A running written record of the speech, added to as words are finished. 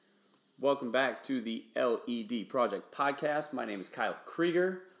Welcome back to the LED Project Podcast. My name is Kyle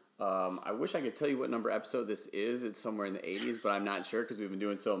Krieger. I wish I could tell you what number episode this is. It's somewhere in the 80s, but I'm not sure because we've been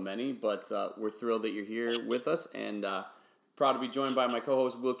doing so many. But we're thrilled that you're here with us, and proud to be joined by my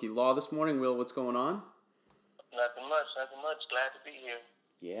co-host Wilkie Law this morning. Will, what's going on? Nothing much. Glad to be here.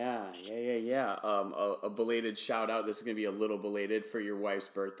 Yeah. A belated shout out. This is going to be a little belated for your wife's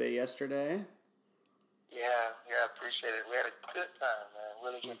birthday yesterday. Yeah, appreciate it. We had a good time, man.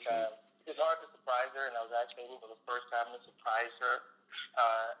 Really good time. It's hard to surprise her, and I was actually able for the first time to surprise her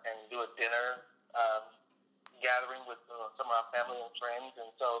and do a dinner gathering with some of our family and friends.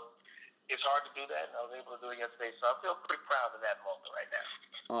 And so it's hard to do that, and I was able to do it yesterday. So I feel pretty proud of that moment right now.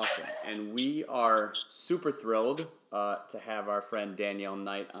 Awesome. And we are super thrilled to have our friend Danielle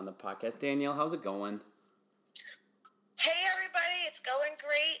Knight on the podcast. Danielle, how's it going? Hey, everybody. It's going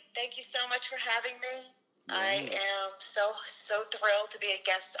great. Thank you so much for having me. Yeah. I am so thrilled to be a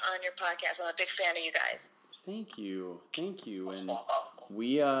guest on your podcast. I'm a big fan of you guys. Thank you. And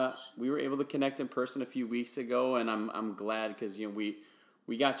we were able to connect in person a few weeks ago, and I'm glad because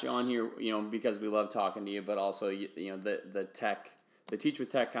we got you on here because we love talking to you, but also the Teach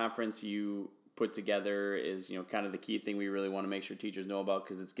with Tech conference you put together is kind of the key thing we really want to make sure teachers know about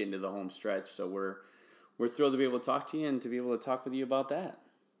because it's getting to the home stretch. So we're thrilled to be able to talk to you and to be able to talk with you about that.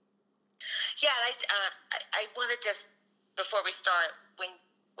 Yeah, I want to just, before we start,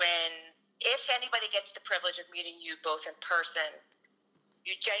 if anybody gets the privilege of meeting you both in person,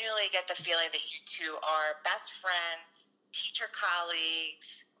 you genuinely get the feeling that you two are best friends, teacher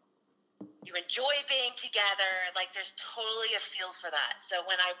colleagues. You enjoy being together. Like, there's totally a feel for that. So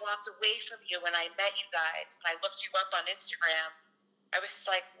when I walked away from you, when I met you guys, when I looked you up on Instagram, I was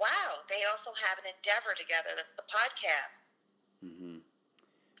like, wow, they also have an endeavor together. That's the podcast. Mm-hmm.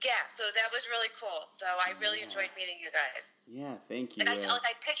 Yeah, so that was really cool. So I really enjoyed meeting you guys. Yeah, thank you. And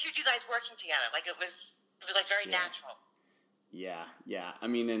I pictured you guys working together. Like, it was like very natural. Yeah. I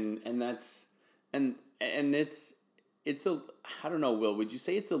mean, and that's and it's a, I don't know, Will, would you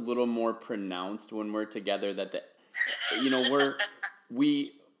say it's a little more pronounced when we're together that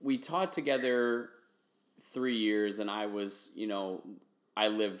we taught together 3 years, and I was, I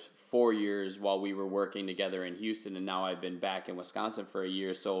lived 4 years while we were working together in Houston, and now I've been back in Wisconsin for a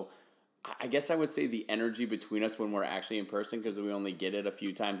year. So I guess I would say the energy between us when we're actually in person, because we only get it a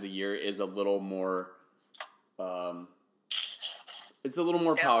few times a year, is a little more, it's a little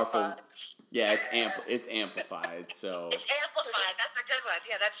more powerful. Yeah, it's amplified. So it's amplified. That's a good one.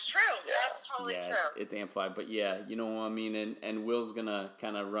 Yeah, that's true. Yeah. That's totally true. It's amplified. But yeah, I mean, and Will's gonna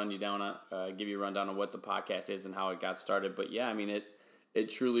kind of run you down give you a rundown on what the podcast is and how it got started. But yeah, I mean, it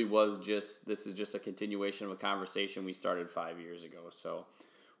truly was this is just a continuation of a conversation we started 5 years ago. So,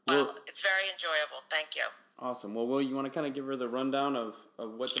 well, it's very enjoyable. Thank you. Awesome. Well, Will, you want to kind of give her the rundown of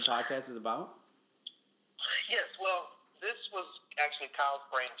what the podcast is about? Yes. Well, this was actually Kyle's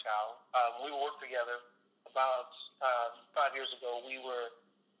brainchild. We worked together about 5 years ago. We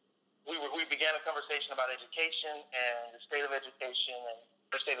began a conversation about education and the state of education and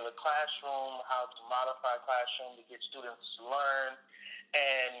the state of the classroom, how to modify classroom to get students to learn.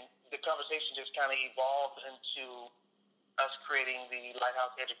 And the conversation just kind of evolved into us creating the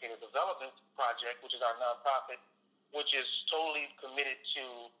Lighthouse Educator Development Project, which is our nonprofit, which is totally committed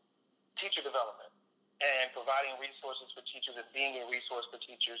to teacher development and providing resources for teachers and being a resource for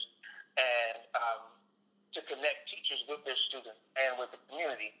teachers and to connect teachers with their students and with the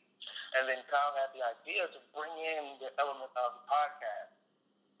community. And then Kyle had the idea to bring in the element of the podcast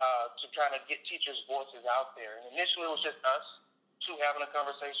to kind of get teachers' voices out there. And initially it was just us two having a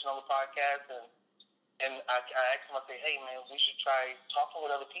conversation on the podcast, and I asked him, I said, hey, man, we should try talking with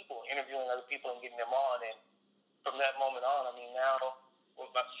other people, interviewing other people and getting them on. And from that moment on, I mean, now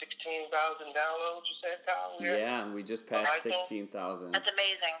about 16,000 downloads, you said, Kyle? Yeah, we just passed 16,000. That's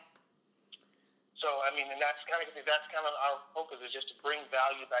amazing. So, I mean, and that's kind of our focus, is just to bring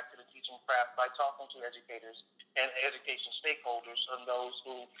value back to the teaching craft by talking to educators and education stakeholders and those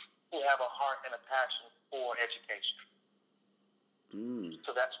who have a heart and a passion for education.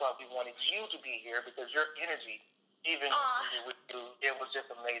 So that's why we wanted you to be here, because your energy, even with you, it was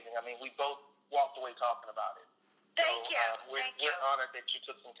just amazing. I mean, we both walked away talking about it. Thank you. We're honored that you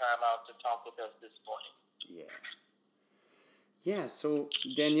took some time out to talk with us this morning. Yeah. So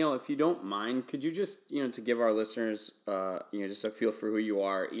Danielle, if you don't mind, could you just to give our listeners just a feel for who you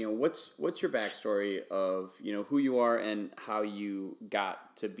are? What's your backstory of who you are and how you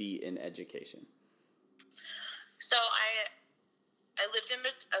got to be in education? So I lived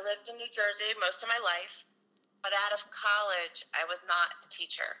in New Jersey most of my life, but out of college, I was not a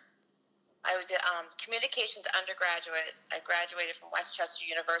teacher. I was a communications undergraduate. I graduated from Westchester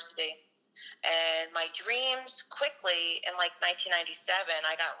University, And my dreams quickly in like 1997,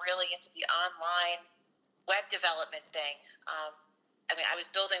 I got really into the online web development thing. I mean, I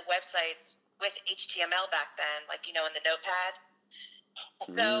was building websites with HTML back then, like, in the Notepad.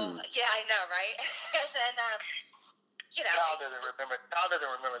 So, yeah, I know, right? And then, Kyle doesn't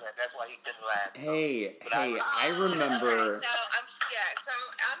remember that. That's why he couldn't laugh. Hey, I remember. So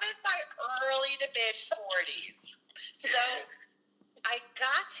I'm in my early to mid 40s. So I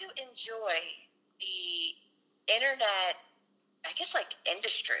got to enjoy the internet, I guess, like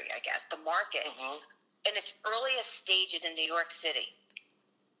industry, the market, in its earliest stages in New York City.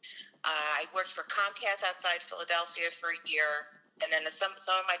 I worked for Comcast outside Philadelphia for a year, and then some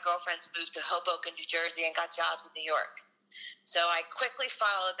of my girlfriends moved to Hoboken, New Jersey, and got jobs in New York. So I quickly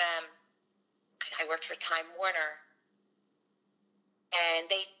followed them. I worked for Time Warner, and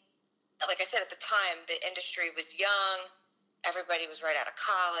they, like I said, at the time, the industry was young. Everybody was right out of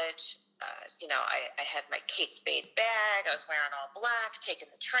college. I had my Kate Spade bag. I was wearing all black,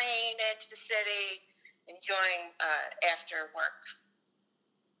 taking the train into the city, enjoying after work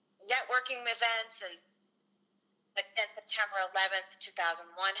networking events. But then September 11th, 2001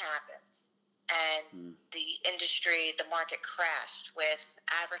 happened. And the industry, the market crashed with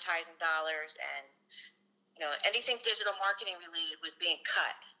advertising dollars, and anything digital marketing related was being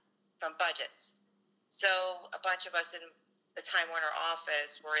cut from budgets. So a bunch of us in the Time Warner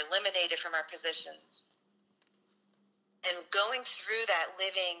office were eliminated from our positions. And going through that,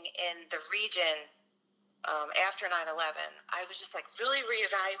 living in the region after 9/11, I was just like really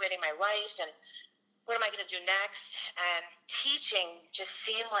reevaluating my life and what am I going to do next? And teaching just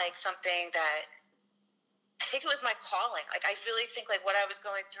seemed like something that I think it was my calling. Like, I really think like what I was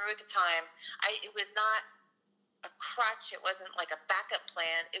going through at the time, it was not a crutch. It wasn't like a backup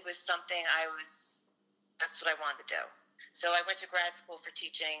plan. It was something that's what I wanted to do. So I went to grad school for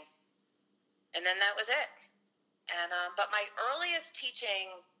teaching, and then that was it. And but my earliest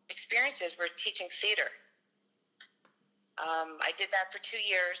teaching experiences were teaching theater. I did that for 2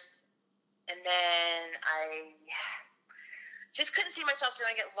 years, and then I just couldn't see myself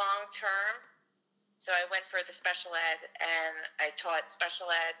doing it long term. So I went for the special ed, and I taught special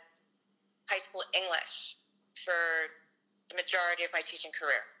ed high school English for the majority of my teaching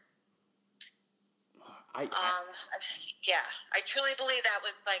career. I truly believe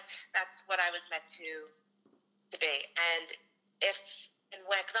that's what I was meant to be. And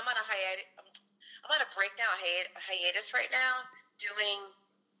because I'm on a hiatus, I'm on a break now, a hiatus right now, doing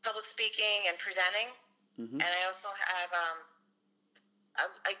public speaking and presenting. Mm-hmm. And I also have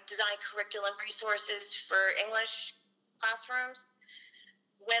I design curriculum resources for English classrooms.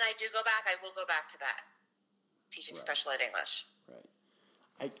 When I do go back, I will go back to that, teaching special ed English. Right.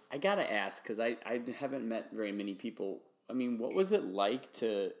 I gotta ask, because I haven't met very many people. I mean, what was it like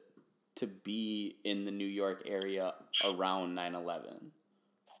to be in the New York area around 9/11?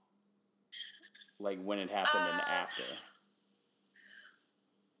 Like when it happened and after?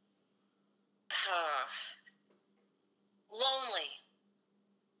 Lonely.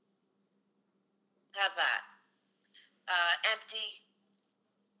 Have that. Empty.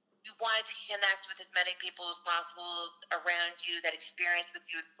 You wanted to connect with as many people as possible around you that experienced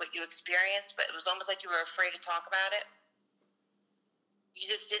what you experienced, but it was almost like you were afraid to talk about it. You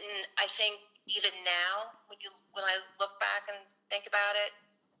just didn't. I think even now, when I look back and think about it,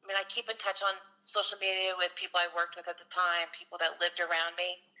 I mean, I keep in touch on social media with people I worked with at the time, people that lived around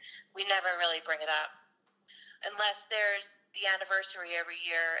me. We never really bring it up unless there's the anniversary every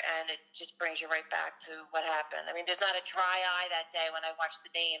year, and it just brings you right back to what happened. I mean, there's not a dry eye that day when I watch the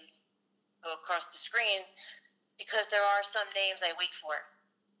names go across the screen, because there are some names I wait for.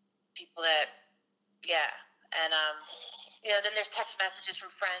 People that, and then there's text messages from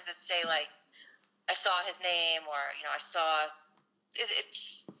friends that say like, I saw his name, or I saw.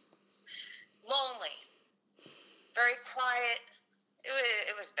 It's lonely, very quiet.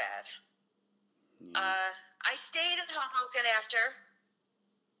 It was bad. Yeah. I stayed in Hoboken after,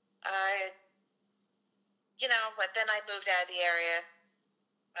 but then I moved out of the area.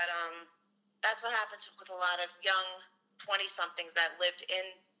 But that's what happens with a lot of young 20-somethings that lived in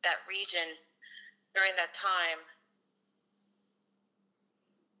that region during that time.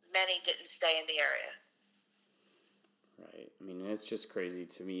 Many didn't stay in the area. Right. I mean, it's just crazy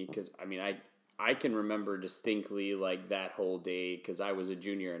to me because, I mean, I can remember distinctly, like, that whole day because I was a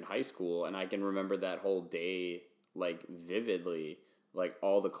junior in high school, and I can remember that whole day, like, vividly. Like,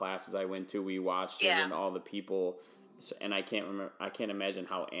 all the classes I went to, we watched it, and all the people, and I can't imagine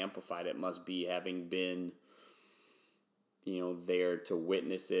how amplified it must be having been, there to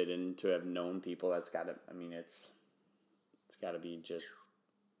witness it and to have known people. That's got to, I mean, it's got to be just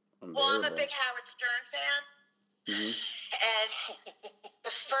Well, I'm a big Howard Stern fan. Mm-hmm. And the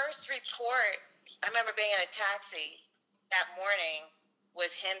first report, I remember being in a taxi that morning,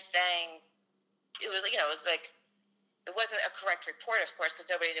 was him saying, it was like, it wasn't a correct report, of course, because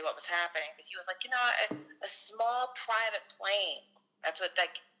nobody knew what was happening. But he was like, a small private plane. That's what,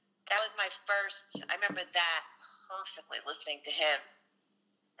 like, that was my first, I remember that perfectly, listening to him.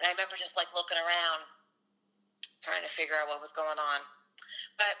 And I remember just, like, looking around, trying to figure out what was going on.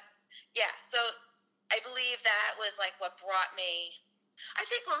 But, yeah, so I believe that was, like, what brought me. I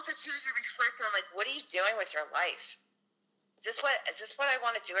think also, too, you reflect on, like, what are you doing with your life? Is this what I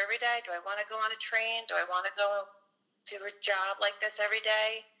want to do every day? Do I want to go on a train? Do I want to go to a job like this every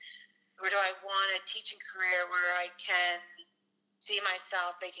day? Or do I want a teaching career where I can see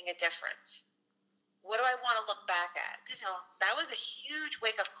myself making a difference? What do I want to look back at? Because, that was a huge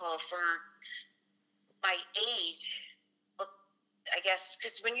wake-up call for my age. I guess,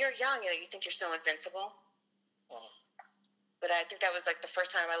 because when you're young, you think you're so invincible. But I think that was, like, the first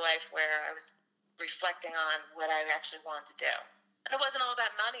time in my life where I was reflecting on what I actually wanted to do. And it wasn't all about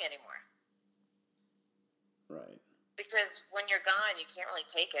money anymore. Right. Because when you're gone, you can't really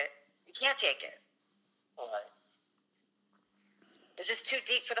take it. You can't take it. Right. Is this too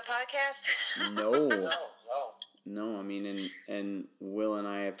deep for the podcast? No. No. I mean, and Will and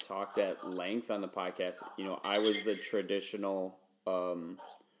I have talked at length on the podcast. I was the traditional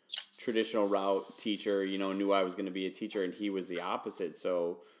route teacher, knew I was going to be a teacher, and he was the opposite.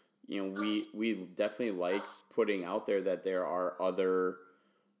 So, we definitely like putting out there that there are other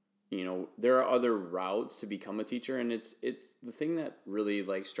routes to become a teacher. And it's the thing that really,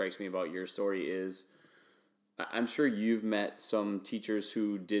 like, strikes me about your story is I'm sure you've met some teachers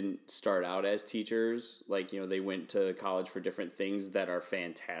who didn't start out as teachers. Like, they went to college for different things that are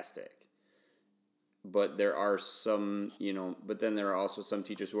fantastic. But there are some, but then there are also some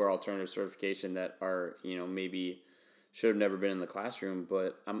teachers who are alternative certification that are, maybe should have never been in the classroom.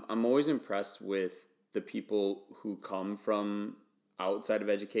 But I'm always impressed with the people who come from outside of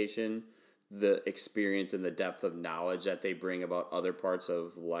education, the experience and the depth of knowledge that they bring about other parts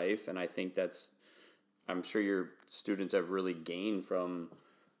of life. And I think I'm sure your students have really gained from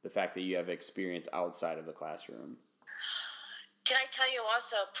the fact that you have experience outside of the classroom. Can I tell you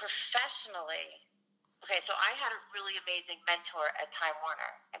also, professionally, okay, so I had a really amazing mentor at Time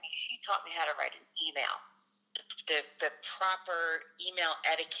Warner. I mean, she taught me how to write an email, the proper email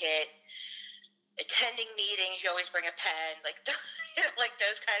etiquette, attending meetings, you always bring a pen, like, like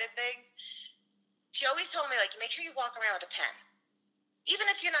those kind of things. She always told me, like, make sure you walk around with a pen. Even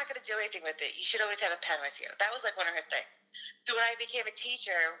if you're not going to do anything with it, you should always have a pen with you. That was, like, one of her things. So when I became a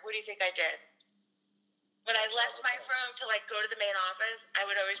teacher, what do you think I did? When I left my room to, like, go to the main office, I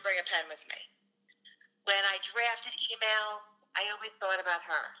would always bring a pen with me. When I drafted email, I always thought about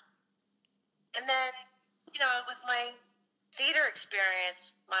her. And then, with my theater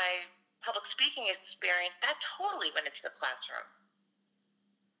experience, my public speaking experience, that totally went into the classroom.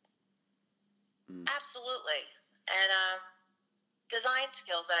 Absolutely. And design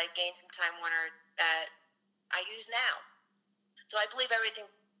skills that I gained from Time Warner that I use now. So I believe everything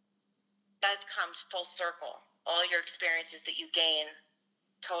does come full circle. All your experiences that you gain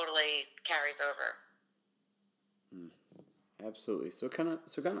totally carries over. Absolutely. So kind of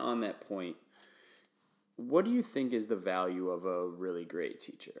on that point, what do you think is the value of a really great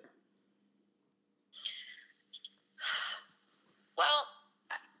teacher? Well,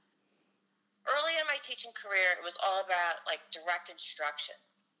 early in my teaching career, it was all about, like, direct instruction.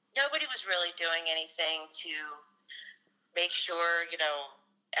 Nobody was really doing anything to make sure,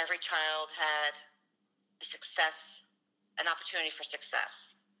 every child had an opportunity for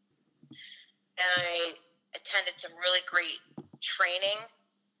success. And I attended some really great training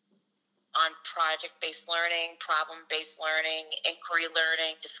on project-based learning, problem-based learning, inquiry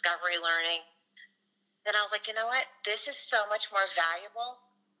learning, discovery learning. Then I was like, you know what? This is so much more valuable.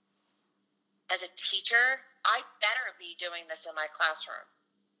 As a teacher, I better be doing this in my classroom.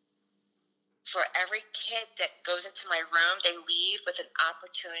 For every kid that goes into my room, they leave with an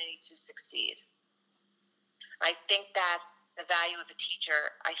opportunity to succeed. I think that's the value of a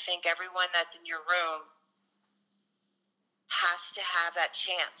teacher. I think everyone that's in your room has to have that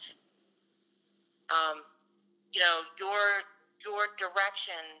chance. Your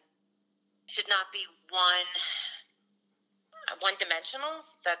direction should not be one-dimensional.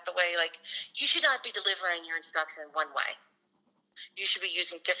 Is that the way? Like, you should not be delivering your instruction one way. You should be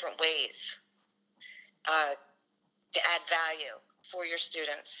using different ways to add value for your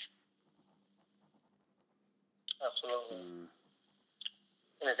students. Absolutely.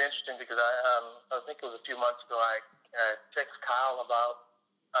 And it's interesting because I think it was a few months ago I texted Kyle about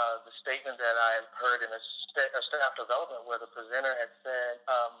the statement that I had heard in a staff development where the presenter had said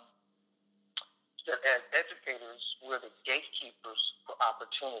that as educators, we're the gatekeepers for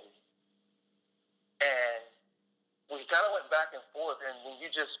opportunity. And we kind of went back and forth, and when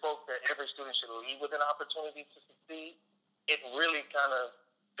you just spoke that every student should lead with an opportunity to succeed, it really kind of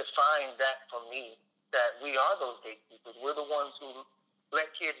defined that for me, that we are those gatekeepers. We're the ones who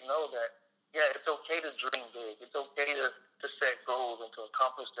let kids know that, yeah, it's okay to dream big. It's okay to set goals and to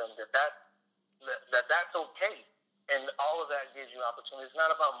accomplish them, that's okay. And all of that gives you opportunity. It's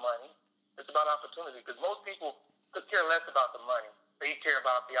not about money. It's about opportunity, because most people could care less about the money. They care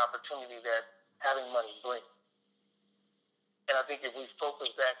about the opportunity that having money brings. And I think if we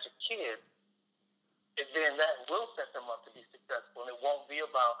focus that to kids, then that will set them up to be successful. And it won't be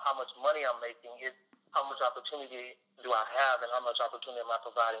about how much money I'm making. It's how much opportunity do I have, and how much opportunity am I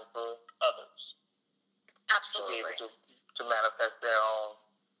providing for others. Absolutely. To be able to manifest their own.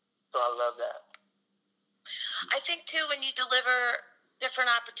 So I love that. I think, too, when you deliver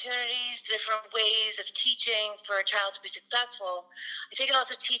different opportunities, different ways of teaching for a child to be successful, I think it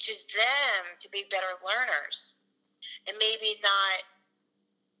also teaches them to be better learners and maybe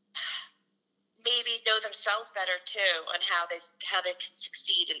know themselves better too on how they can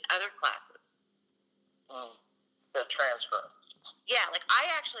succeed in other classes. The transfer. Yeah, like I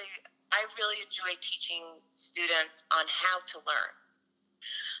really enjoy teaching students on how to learn.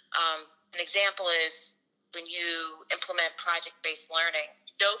 An example is when you implement project-based learning,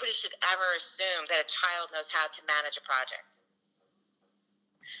 nobody should ever assume that a child knows how to manage a project.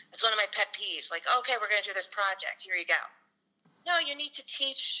 It's one of my pet peeves. Like, okay, we're going to do this project. Here you go. No, you need to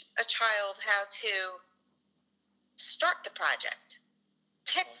teach a child how to start the project,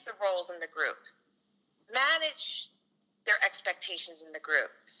 pick the roles in the group, manage their expectations in the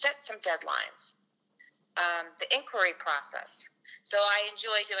group, set some deadlines, the inquiry process. So I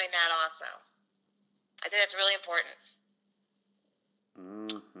enjoy doing that also. I think that's really important.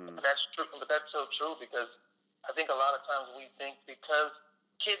 Mm-hmm. That's true, but that's so true, because I think a lot of times we think because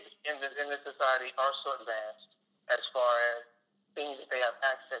kids in this society are so advanced as far as things that they have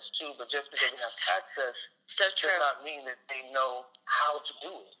access to, but just because they have access does not mean that they know how to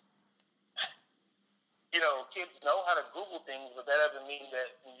do it. Kids know how to Google things, but that doesn't mean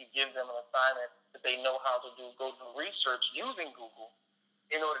that when you give them an assignment that they know how to go do research using Google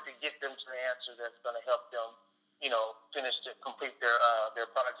in order to get them to the answer that's going to help them, complete their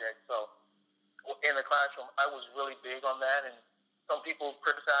project. So in the classroom, I was really big on that, and some people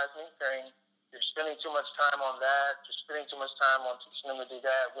criticized me, saying, you're spending too much time on that, you're spending too much time on teaching them to do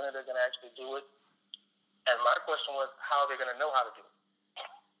that, when are they going to actually do it? And my question was, how are they going to know how to do it?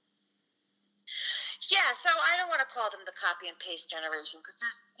 Yeah, so I don't want to call them the copy and paste generation, because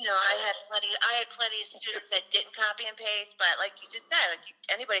I had plenty of students that didn't copy and paste, but like you just said,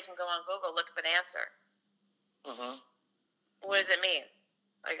 anybody can go on Google, look up an answer. Mm-hmm. What does it mean?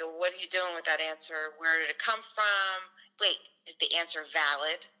 Like, what are you doing with that answer? Where did it come from? Wait, is the answer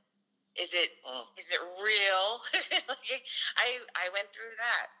valid? Is it real? I went through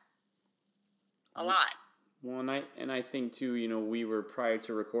that a lot. Well, and I think too, we were prior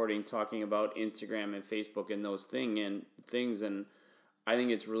to recording talking about Instagram and Facebook and those things, and I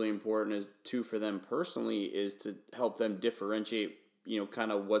think it's really important for them personally is to help them differentiate,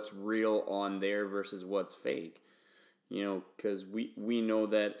 kind of what's real on there versus what's fake, because we know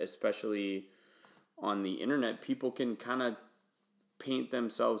that especially on the internet, people can kind of paint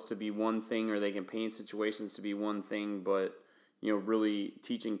themselves to be one thing, or they can paint situations to be one thing, but really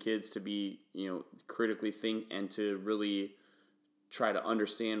teaching kids to be, critically think and to really try to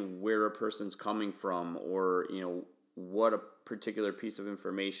understand where a person's coming from, or, what a particular piece of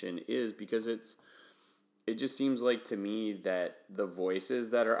information is, because it just seems like to me that the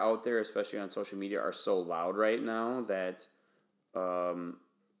voices that are out there, especially on social media, are so loud right now that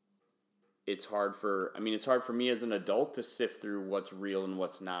it's hard for me as an adult to sift through what's real and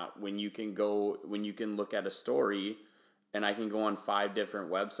what's not, when you can look at a story and I can go on 5 different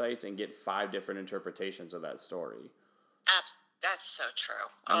websites and get 5 different interpretations of that story. That's so true.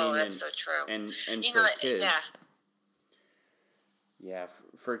 That's so true. And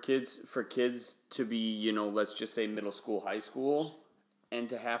for kids, for kids to be, let's just say middle school, high school, and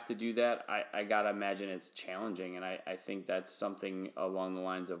to have to do that, I gotta imagine it's challenging. And I think that's something along the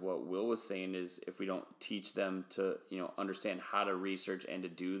lines of what Will was saying, is if we don't teach them to, understand how to research and to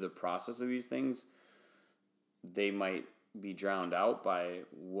do the process of these things, they might be drowned out by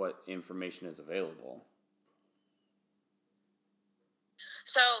what information is available.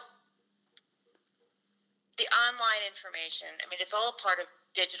 So the online information, it's all part of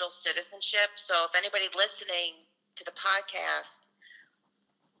digital citizenship. So if anybody listening to the podcast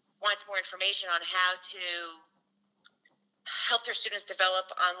wants more information on how to help their students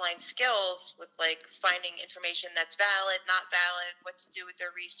develop online skills with like finding information that's valid, not valid, what to do with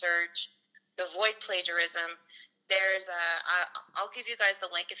their research, to avoid plagiarism, I'll give you guys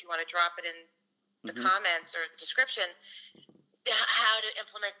the link if you want to drop it in the comments or the description, how to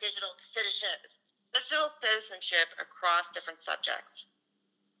implement digital citizenship across different subjects.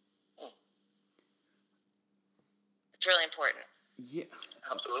 It's really important. Yeah,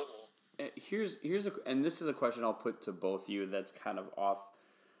 absolutely. And this is a question I'll put to both of you that's kind of off.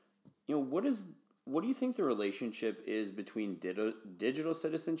 What do you think the relationship is between digital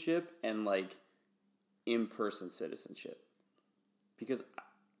citizenship and like in-person citizenship? Because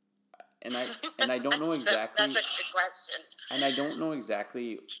I don't know exactly. That's a good question. And I don't know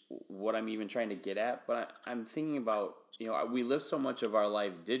exactly what I'm even trying to get at, but I'm thinking about, we live so much of our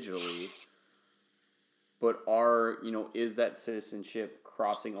life digitally, but is that citizenship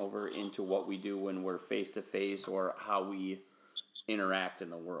crossing over into what we do when we're face-to-face or how we interact in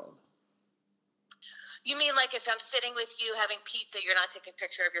the world? You mean like if I'm sitting with you having pizza, you're not taking a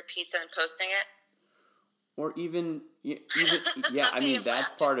picture of your pizza and posting it? Or even yeah, I mean, that's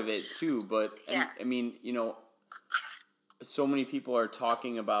part of it too, but yeah. I mean, so many people are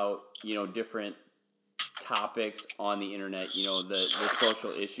talking about, different topics on the internet, the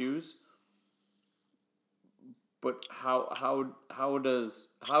social issues. But how does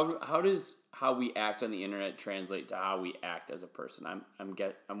how we act on the internet translate to how we act as a person?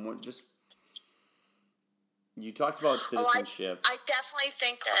 You talked about citizenship. I definitely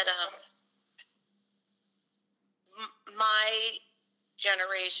think that my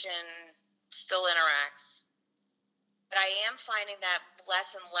generation still interacts, but I am finding that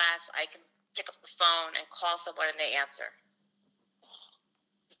less and less I can pick up the phone and call someone and they answer.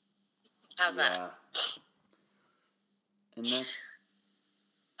 How's that? And that's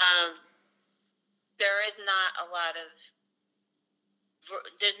there's not a lot of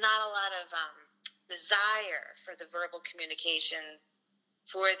desire for the verbal communication,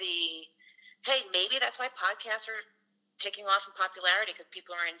 for the hey, maybe that's why podcasts are taking off in popularity, because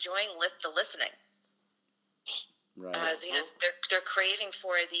people are enjoying the listening. Right. They're craving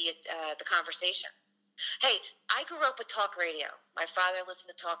for the conversation. Hey, I grew up with talk radio. My father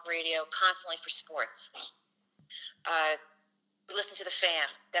listened to talk radio constantly for sports. We listened to the Fan,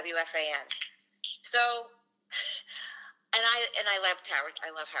 WFAN. So, and I love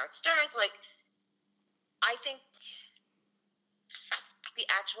Howard Stern. So like, I think the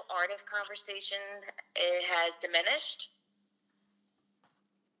actual art of conversation has diminished.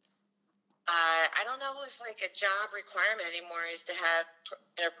 I don't know if like a job requirement anymore is to have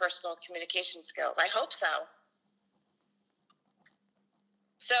interpersonal communication skills. I hope so.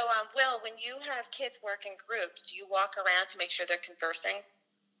 So, Will, when you have kids work in groups, do you walk around to make sure they're conversing?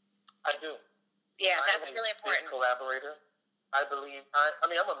 I do. Yeah, that's really important. Collaborator. I believe.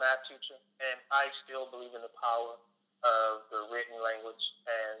 I'm a math teacher, and I still believe in the power of the written language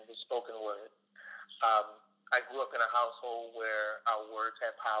and the spoken word. I grew up in a household where our words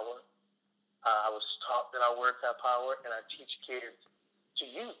had power. I was taught that our words have power, and I teach kids to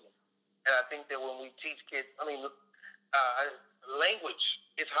use them. And I think that when we teach kids, language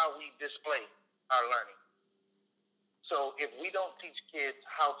is how we display our learning. So if we don't teach kids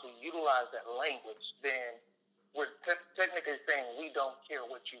how to utilize that language, then we're technically saying we don't care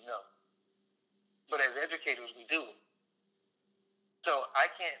what you know. But as educators, we do. So I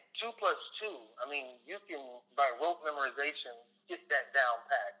can't, 2 plus 2, you can, by rote memorization, get that down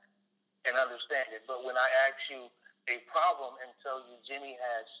packed and understand it. But when I ask you a problem and tell you Jimmy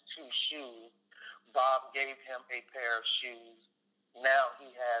has 2 shoes, Bob gave him a pair of shoes, now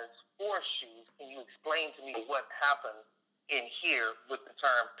he has 4 shoes, can you explain to me what happened in here with the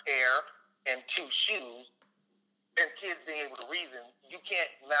term pair and 2 shoes? And kids being able to reason, you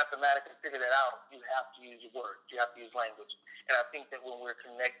can't mathematically figure that out. You have to use your words. You have to use language. And I think that when we're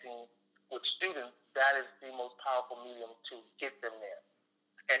connecting with students, that is the most powerful medium to get them there.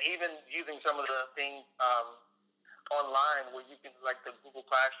 And even using some of the things online where you can, like the Google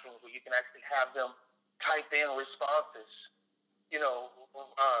Classroom, where you can actually have them type in responses,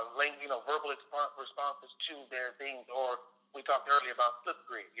 verbal responses to their things. Or we talked earlier about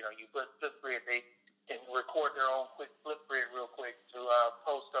Flipgrid. You put Flipgrid, they can record their own quick Flipgrid real quick to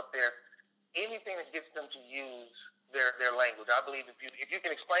post up there. Anything that gets them to use their language. I believe if you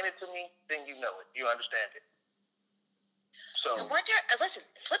can explain it to me, then you know it. You understand it. So I wonder. Listen,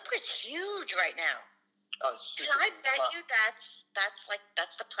 Flipgrid's huge right now. Can I bet you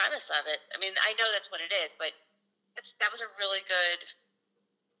that's the premise of it? I know that's what it is, but that was a really good,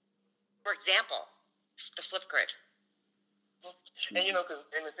 for example, the Flipgrid. And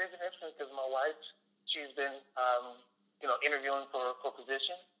and it's interesting because my wife, she's been, interviewing for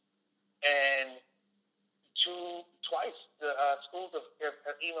position, and twice the schools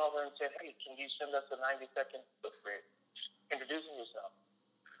have emailed her and said, "Hey, can you send us a 90-second footprint introducing yourself?"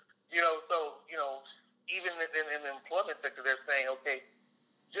 Even in the employment sector, they're saying, "Okay,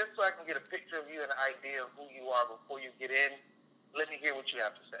 just so I can get a picture of you and an idea of who you are before you get in, let me hear what you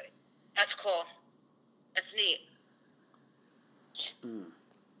have to say." That's cool. That's neat.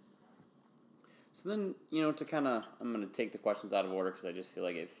 So then, to kind of, I'm going to take the questions out of order because I just feel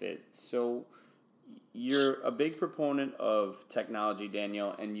like it fits. So you're a big proponent of technology,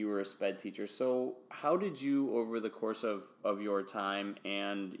 Danielle, and you were a SPED teacher. So how did you, over the course of your time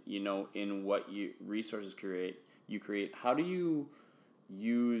and, in what resources you create, how do you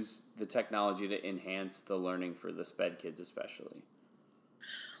use the technology to enhance the learning for the SPED kids especially?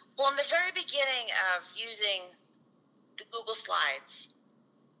 Well, in the very beginning of using the Google Slides,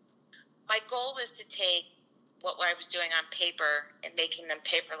 my goal was to take what I was doing on paper and making them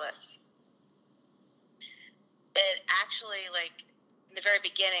paperless. And actually, in the very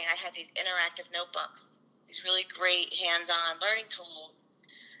beginning, I had these interactive notebooks, these really great hands-on learning tools.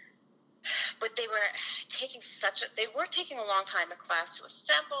 But they were taking a long time in class to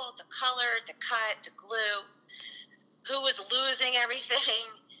assemble, to color, to cut, to glue. Who was losing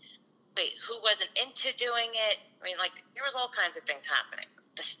everything? Wait, who wasn't into doing it? I mean, there was all kinds of things happening.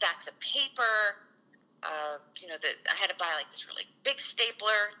 The stacks of paper, I had to buy this really big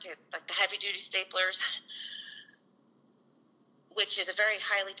stapler, the heavy-duty staplers, which is a very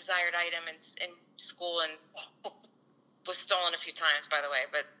highly desired item in school and was stolen a few times, by the way,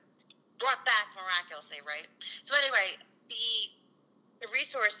 but brought back miraculously, right? So anyway, the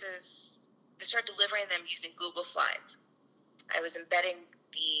resources, I started delivering them using Google Slides. I was embedding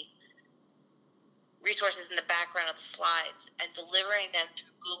the resources in the background of the slides and delivering them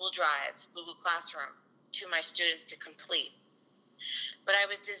through Google Drive, Google Classroom, to my students to complete. But I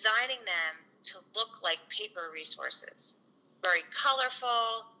was designing them to look like paper resources. Very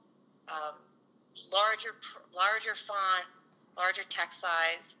colorful, larger font, larger text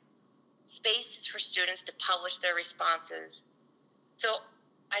size, spaces for students to publish their responses. So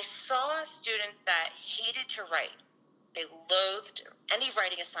I saw students that hated to write. They loathed any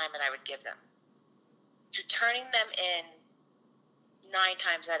writing assignment I would give them, to turning them in 9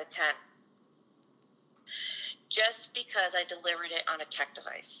 times out of 10, just because I delivered it on a tech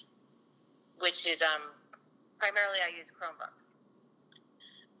device, which is primarily I use Chromebooks.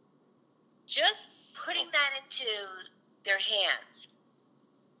 Just putting that into their hands,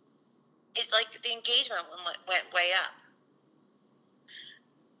 the engagement went way up.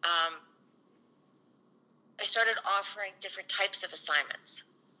 I started offering different types of assignments,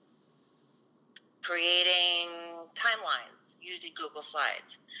 creating timelines using Google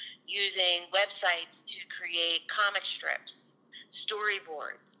Slides, using websites to create comic strips,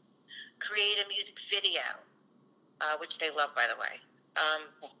 storyboards, create a music video, which they love, by the way,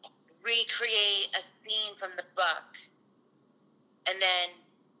 recreate a scene from the book,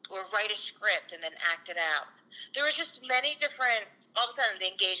 or write a script and then act it out. There were just many different, all of a sudden the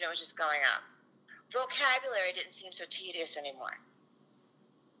engagement was just going up. Vocabulary didn't seem so tedious anymore.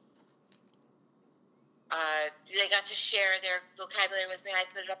 They got to share their vocabulary with me. I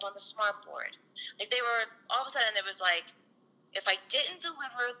put it up on the smartboard. All of a sudden it was if I didn't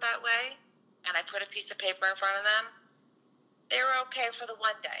deliver it that way and I put a piece of paper in front of them, they were okay for the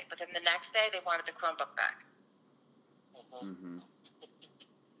one day. But then the next day they wanted the Chromebook back. Mm-hmm.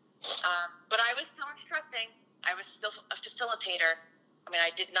 But I was still instructing. I was still a facilitator. I mean, I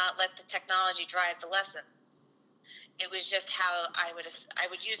did not let the technology drive the lesson. It was just how I would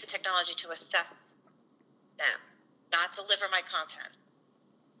use the technology to assess them, not deliver my content.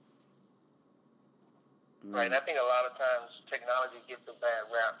 Right. I think a lot of times technology gets a bad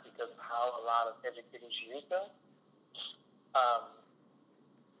rap because of how a lot of educators use them.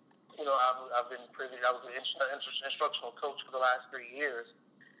 I've been privileged. I was an instructional coach for the last 3 years,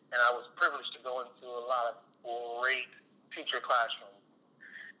 and I was privileged to go into a lot of great teacher classrooms.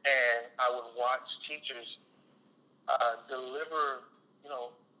 And I would watch teachers deliver,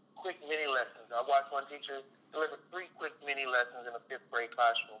 quick mini lessons. I watched one teacher deliver 3 quick mini lessons in a 5th grade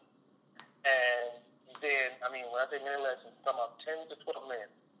classroom. And then, when I say mini lessons, I'm talking about 10 to 12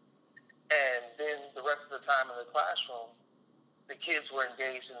 minutes. And then the rest of the time in the classroom, the kids were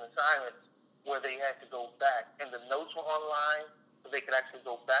engaged in assignments where they had to go back. And the notes were online, so they could actually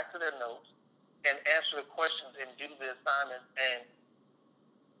go back to their notes and answer the questions and do the assignments. And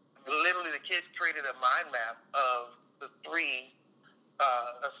literally the kids created a mind map of the 3,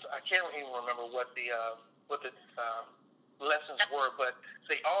 I can't even remember what the lessons were, but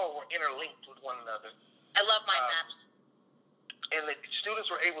they all were interlinked with one another. I love mind maps. And the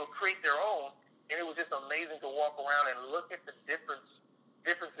students were able to create their own, and it was just amazing to walk around and look at the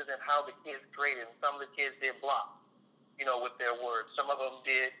differences in how the kids created. And some of the kids did blocks, with their words. Some of them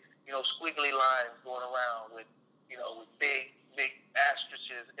did, squiggly lines going around with big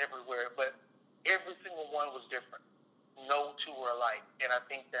asterisks everywhere. But every single one was different. No two were alike. And I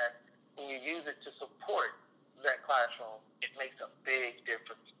think that when you use it to support that classroom, it makes a big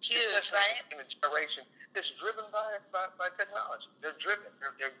difference. Huge, especially right? In a generation that's driven by technology. They're driven.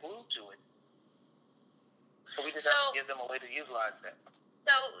 They're glued to it. So we just have to give them a way to utilize that.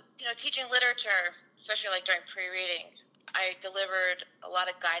 So, teaching literature, especially like during pre-reading, I delivered a lot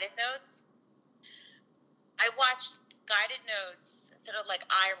of guided notes. I watched guided notes instead of like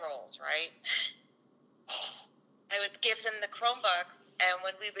eye rolls, right? I would give them the Chromebooks, and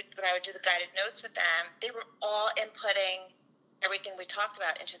when I would do the guided notes with them, they were all inputting everything we talked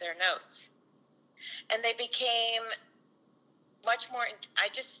about into their notes. And they became much more, it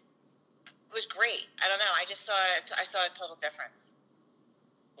was great. I don't know. I saw a total difference.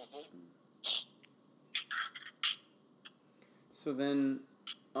 Mm-hmm. So then,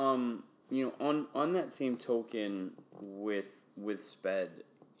 on that same token with SPED,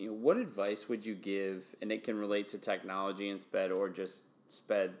 what advice would you give, and it can relate to technology and SPED or just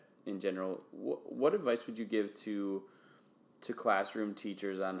SPED in general, what advice would you give to classroom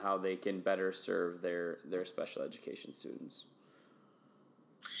teachers on how they can better serve their special education students?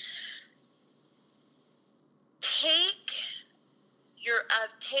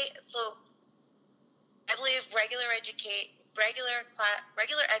 So I believe regular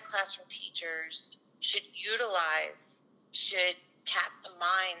ed classroom teachers should tap the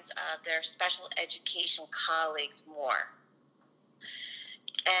minds of their special education colleagues more.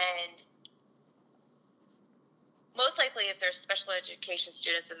 And most likely, if there's special education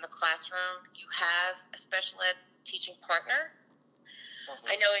students in the classroom, you have a special ed teaching partner.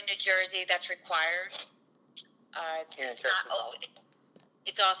 Mm-hmm. I know in New Jersey that's required.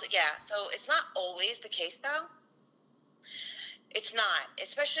 It's also, so it's not always the case, though. It's not,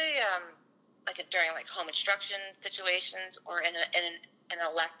 especially during home instruction situations or in an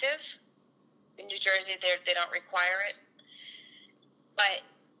elective. In New Jersey, they don't require it. But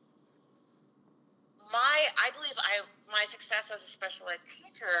I believe my success as a special ed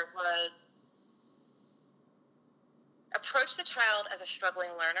teacher was approach the child as a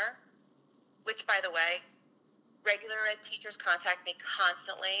struggling learner, which, by the way, regular ed teachers contact me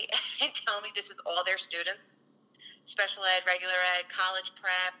constantly and tell me this is all their students. Special ed, regular ed, college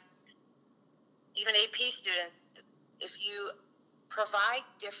prep, even AP students. If you provide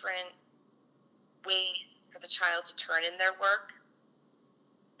different ways for the child to turn in their work,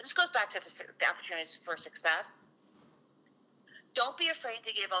 this goes back to the opportunities for success. Don't be afraid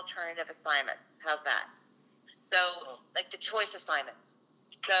to give alternative assignments. How's that? So, like the choice assignments.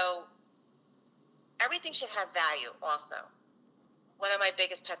 So, everything should have value also. One of my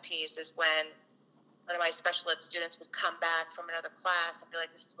biggest pet peeves is when one of my special ed students would come back from another class and be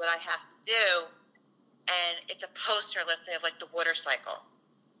like, this is what I have to do. And it's a poster, let's say, of the water cycle.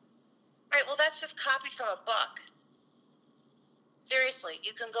 All right, well, that's just copied from a book. Seriously,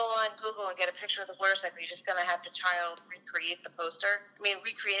 you can go on Google and get a picture of the water cycle. You're just going to have the child recreate the poster.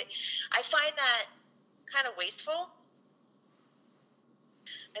 I find that kind of wasteful.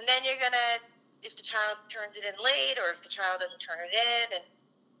 And then you're going to, if the child turns it in late or if the child doesn't turn it in, and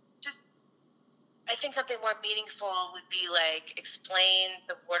I think something more meaningful would be explain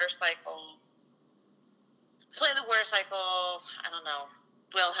the water cycle. I don't know.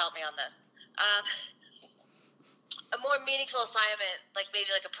 Will, help me on this. A more meaningful assignment, maybe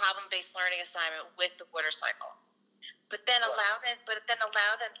a problem-based learning assignment with the water cycle. But then allow them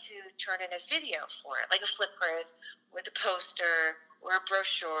to turn in a video for it, like a Flipgrid with a poster or a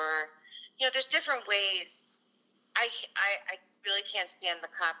brochure. There's different ways. I really can't stand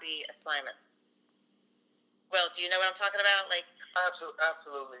the copy assignments. Well, do you know what I'm talking about?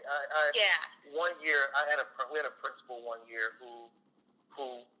 Absolutely. One year, we had a principal one year who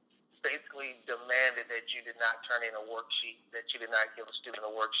basically demanded that you did not turn in a worksheet, that you did not give a student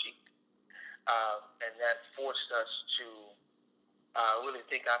a worksheet. And that forced us to really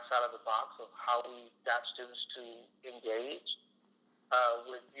think outside of the box of how we got students to engage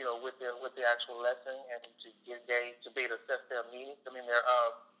with the actual lesson and to be able to assess their meaning.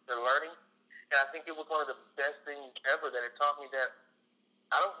 Their learning. And I think it was one of the best things ever that it taught me that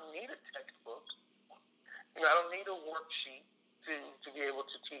I don't need a textbook. I don't need a worksheet to be able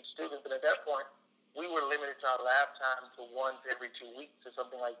to teach students. And at that point, we were limited to our lab time to once every 2 weeks or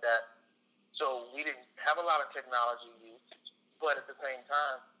something like that. So we didn't have a lot of technology used. but at the same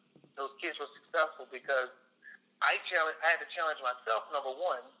time, those kids were successful because I had to challenge myself, number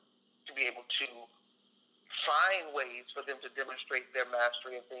one, to be able to find ways for them to demonstrate their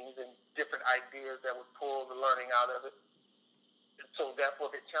mastery of things and different ideas that would pull the learning out of it. And so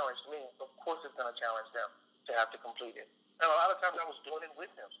therefore, it challenged me. Of course, it's going to challenge them to have to complete it. And a lot of times I was doing it with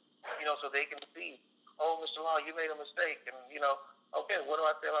them, so they can see, oh, Mr. Law, you made a mistake. And, okay, what do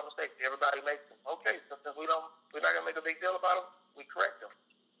I say about mistakes? Everybody makes them. Okay, so since we're not going to make a big deal about them, we correct them.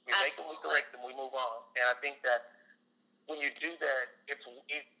 We make them, we correct them, we move on. And I think that when you do that,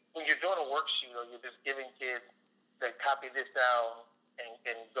 when you're doing a worksheet or you're just giving kids that copy this down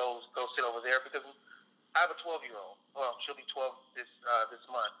and go sit over there, because I have a 12-year-old. Well, she'll be 12 this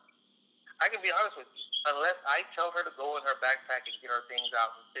month. I can be honest with you. Unless I tell her to go in her backpack and get her things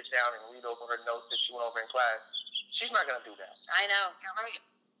out and sit down and read over her notes that she went over in class, she's not going to do that. I know. You're right.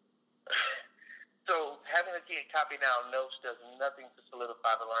 So having a kid copy down notes does nothing to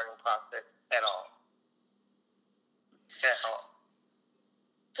solidify the learning process at all. At all.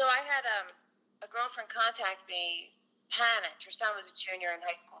 So I had a girlfriend contact me, panicked. Her son was a junior in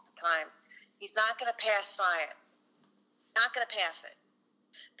high school at the time. He's not going to pass science. Not going to pass it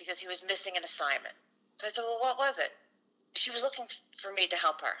because he was missing an assignment. So I said, well, what was it? She was looking for me to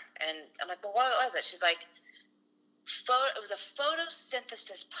help her. And I'm like, well, what was it? She's like, it was a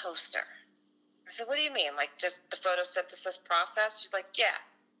photosynthesis poster. I said, what do you mean? Like just the photosynthesis process? She's like, yeah.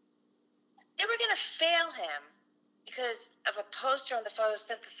 They were going to fail him because of a poster on the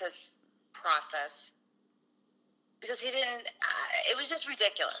photosynthesis process because he didn't, it was just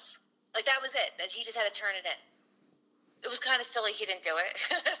ridiculous. Like that was it. That he just had to turn it in. It was kind of silly he didn't do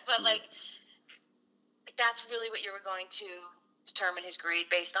it. But like, that's really what you were going to determine his grade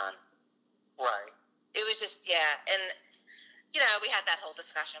based on? Right. It was just, yeah. And, we had that whole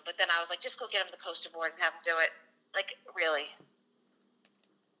discussion. But then I was like, just go get him the poster board and have him do it. Like, really.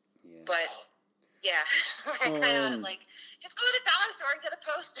 Yeah. But, yeah. Like, just go to the dollar store and get a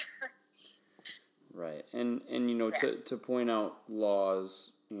poster. Right. And to point out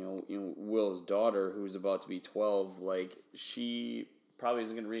Law's, Will's daughter, who's about to be 12, like, she probably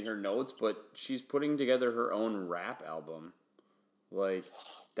isn't going to read her notes, but she's putting together her own rap album. Like,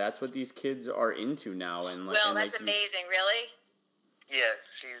 that's what these kids are into now. And like, well, that's amazing. Really? Yes,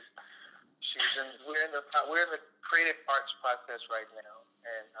 we're in the creative arts process right now,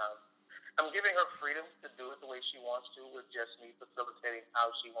 and I'm giving her freedom to do it the way she wants to, with just me facilitating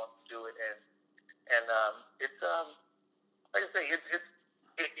how she wants to do it, and it's like I say,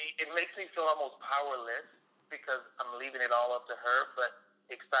 it makes me feel almost powerless because I'm leaving it all up to her, but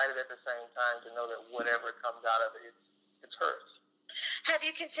excited at the same time to know that whatever comes out of it, it's hers. Have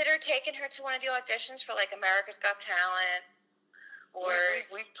you considered taking her to one of the auditions for like America's Got Talent? Or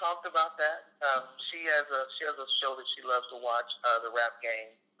we've talked about that. She has a show that she loves to watch, The Rap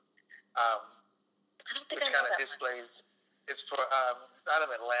Game. I don't think which I know kind of that displays. One. It's for it's out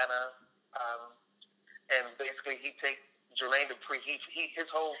of Atlanta, and basically he takes Jermaine Dupri.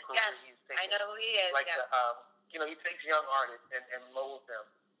 His whole career. Yes, I know who he is. Like yes. he takes young artists and molds them.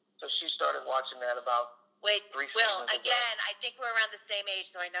 So she started watching that about. Wait, 3 Will, seasons again, ago. I think we're around the same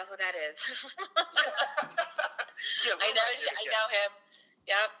age, so I know who that is. Yeah, I know him.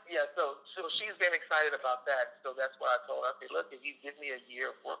 Yep. Yeah, so she's been excited about that. So that's why I told her, I said, look, if you give me a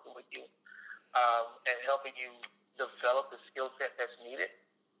year of working with you and helping you develop the skill set that's needed,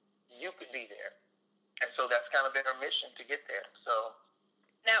 you could be there. And so that's kind of been her mission to get there. So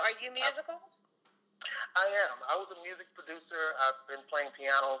now, are you musical? I am. I was a music producer. I've been playing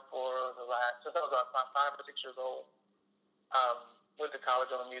piano since I was about 5 or 6 years old. Went to college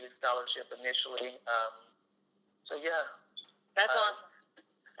on a music scholarship initially. So yeah. That's awesome.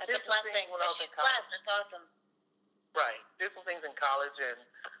 That's a blessing. She's blessed. That's awesome. Right. Did some things in college and,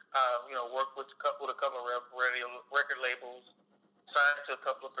 worked with a couple of record labels, signed to a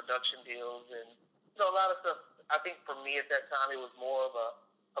couple of production deals, and, a lot of stuff. I think for me at that time, it was more of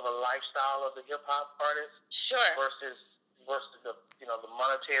a lifestyle of the hip hop artist, sure, versus the the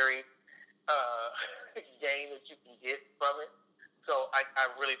monetary gain that you can get from it. So I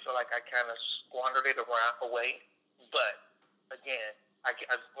really feel like I kind of squandered it away. But again,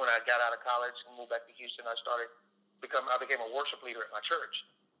 when I got out of college and moved back to Houston, I became a worship leader at my church,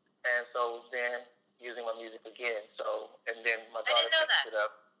 and so then using my music again. So and then my daughter picked it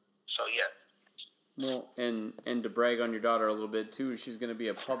up. So yeah. Well, and to brag on your daughter a little bit too, she's going to be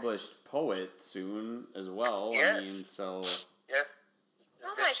a published poet soon as well. Yeah. I mean, so. Yeah.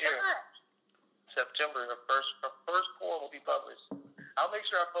 Oh my God. September, her first poem will be published. I'll make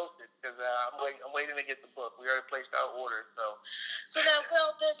sure I post it because I'm waiting to get the book. We already placed our order, so. So now,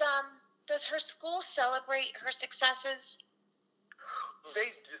 Will, does her school celebrate her successes?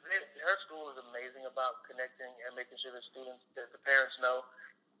 Her school is amazing about connecting and making sure the students, that the parents know.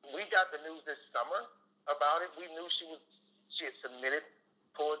 We got the news this summer about it. We knew she had submitted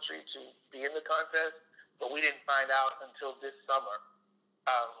poetry to be in the contest, but we didn't find out until this summer.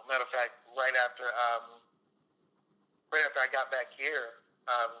 Matter of fact, right after I got back here,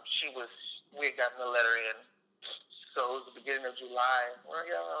 we had gotten the letter in. So it was the beginning of July. Well,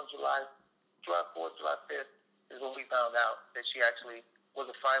 yeah, around July 4th, July 5th is when we found out that she actually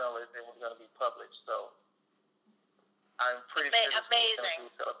was a finalist and was going to be published. So I'm pretty sure amazing.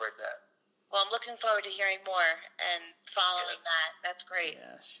 To celebrate that. Well, I'm looking forward to hearing more and following that. That's great.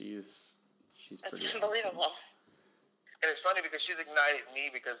 Yeah, she's That's pretty unbelievable. Awesome. And it's funny because she's ignited me,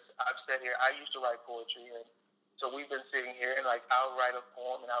 because I've sat here. I used to write poetry, and so we've been sitting here, and like I'll write a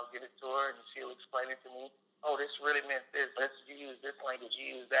poem and I'll give it to her, and she'll explain it to me. Oh, this really meant this. You use this language.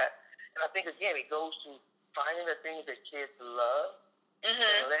 You use that. And I think again, it goes to finding the things that kids love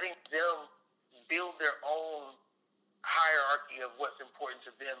and letting them build their own hierarchy of what's important to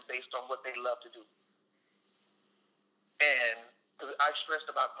them based on what they love to do. And I stressed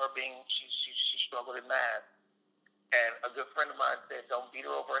about her she struggled in math. And a good friend of mine said, don't beat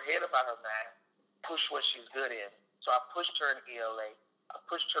her over her head about her math. Push what she's good in. So I pushed her in ELA. I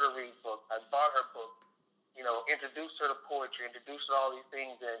pushed her to read books. I bought her books. Introduced her to poetry, introduced her to all these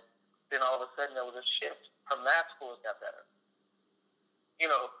things, and then all of a sudden there was a shift. Her math scores got better.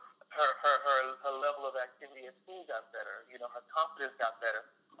 Her level of activity at school got better. Her confidence got better,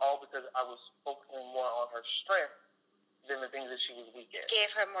 all because I was focusing more on her strength than the things that she was weak at.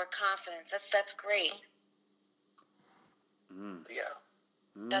 Gave her more confidence. That's great. Yeah.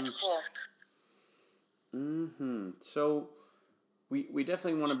 That's cool. So we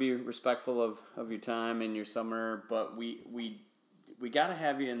definitely want to be respectful of your time and your summer, but we got to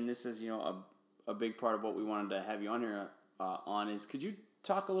have you, and this is a big part of what we wanted to have you on here on is, could you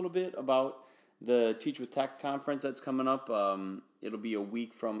talk a little bit about the Teach with Tech conference that's coming up? It'll be a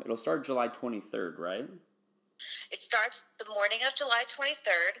week it'll start July 23rd, right? It starts the morning of July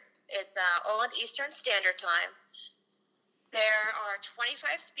 23rd. It's all on Eastern Standard Time. There are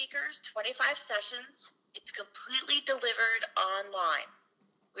 25 speakers, 25 sessions. It's completely delivered online.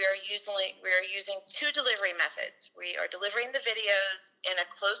 We are using two delivery methods. We are delivering the videos in a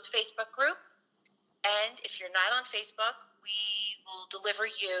closed Facebook group, and if you're not on Facebook, we will deliver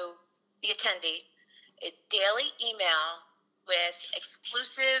you, the attendee, a daily email with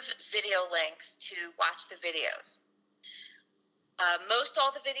exclusive video links to watch the videos. Most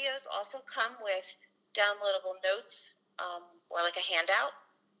all the videos also come with downloadable notes or like a handout.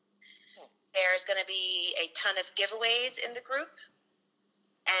 There's going to be a ton of giveaways in the group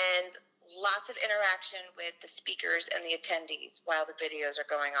and lots of interaction with the speakers and the attendees while the videos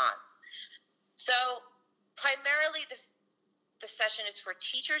are going on. So primarily the session is for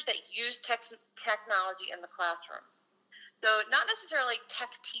teachers that use technology in the classroom. So not necessarily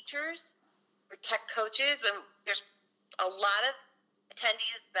tech teachers or tech coaches, but there's a lot of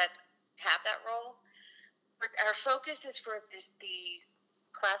attendees that have that role. Our focus is for the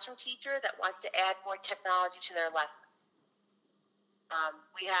classroom teacher that wants to add more technology to their lessons.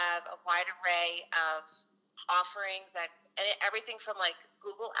 We have a wide array of offerings and everything from like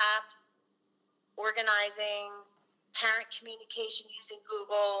Google Apps, organizing, parent communication using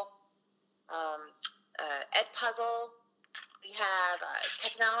Google, Edpuzzle. We have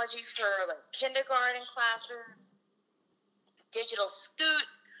technology for like kindergarten classes, Digital Scoot.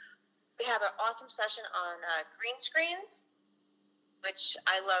 We have an awesome session on green screens, which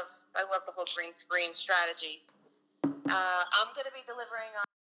I love the whole green screen strategy. I'm going to be delivering on,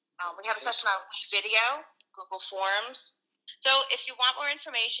 we have a session on WeVideo, Google Forms. So if you want more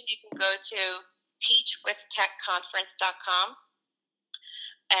information, you can go to teachwithtechconference.com,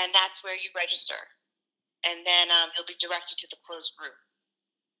 and that's where you register. And then you'll be directed to the closed group.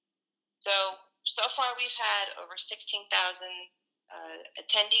 So far we've had over 16,000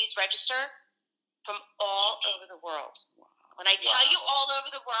 attendees register from all over the world. Wow. When I tell you all over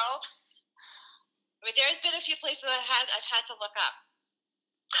the world, I mean, there's been a few places I've had to look up.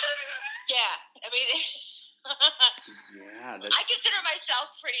 Yeah, I mean, yeah, I consider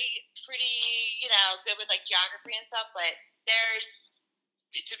myself pretty, good with like geography and stuff, but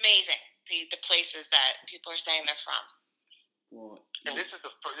it's amazing the places that people are saying they're from. Well, and this is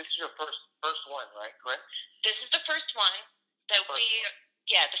your first one, right? Correct? This is the first one that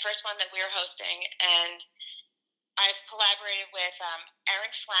the first one that we're hosting, and I've collaborated with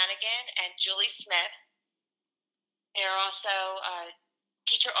Erin Flanagan and Julie Smith. They're also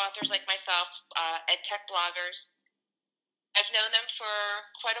teacher authors like myself, EdTech bloggers. I've known them for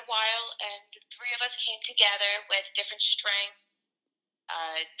quite a while, and the three of us came together with different strengths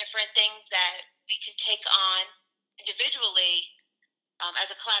different things that we can take on individually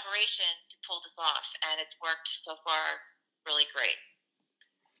as a collaboration to pull this off, and it's worked so far really great.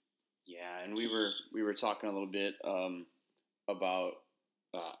 Yeah, and we were talking a little bit about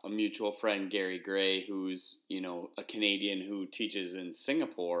a mutual friend, Gary Gray, who's a Canadian who teaches in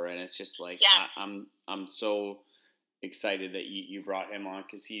Singapore, and it's just like yes. I'm so excited that you brought him on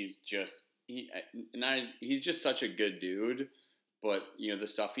because he's just such a good dude, but the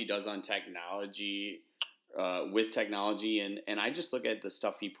stuff he does on technology. With technology and I just look at the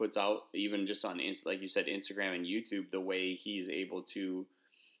stuff he puts out, even just on like you said, Instagram and YouTube, the way he's able to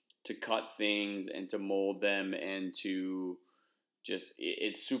cut things and to mold them and to just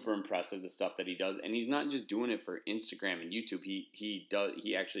it's super impressive the stuff that he does, and he's not just doing it for Instagram and YouTube.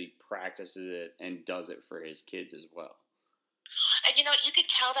 He actually practices it and does it for his kids as well. And you could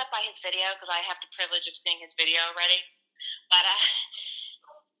tell that by his video because I have the privilege of seeing his video already, but.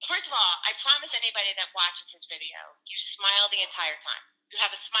 First of all, I promise anybody that watches his video, you smile the entire time. You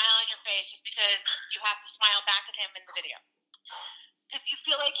have a smile on your face just because you have to smile back at him in the video. Because you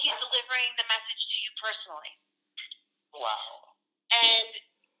feel like he's delivering the message to you personally. Wow. And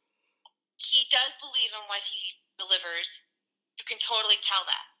he does believe in what he delivers. You can totally tell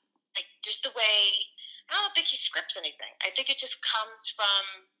that. Like, just the way, I don't think he scripts anything. I think it just comes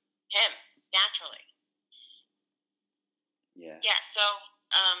from him, naturally. Yeah. Yeah, so...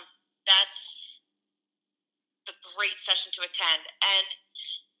 that's a great session to attend. And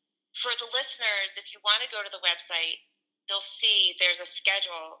for the listeners, if you want to go to the website, you'll see there's a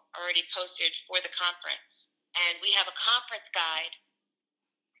schedule already posted for the conference. And we have a conference guide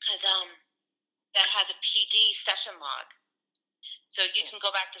that has a PD session log. So you can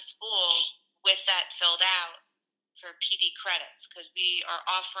go back to school with that filled out for PD credits because we are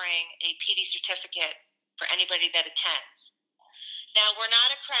offering a PD certificate for anybody that attends. Now, we're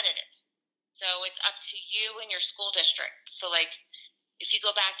not accredited, so it's up to you and your school district. So, like, if you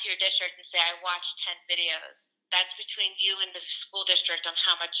go back to your district and say, I watched 10 videos, that's between you and the school district on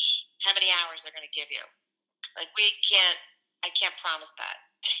how many hours they're going to give you. Like, I can't promise that.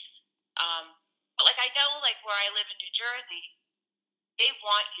 But, like, I know, like, where I live in New Jersey, they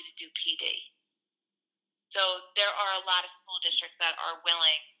want you to do PD. So there are a lot of school districts that are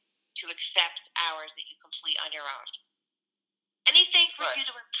willing to accept hours that you complete on your own. Anything for you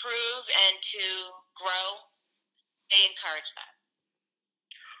to improve and to grow, they encourage that.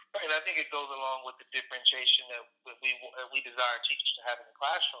 Right, and I think it goes along with the differentiation that we desire teachers to have in the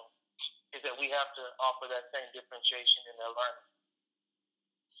classroom, is that we have to offer that same differentiation in their learning.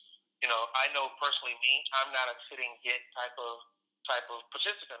 I know personally I'm not a sit and get type of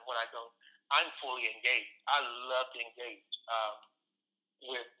participant when I go. I'm fully engaged. I love to engage.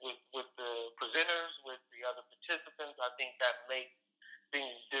 With the presenters, with the other participants, I think that makes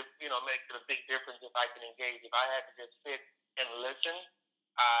things, makes it a big difference if I can engage. If I had to just sit and listen,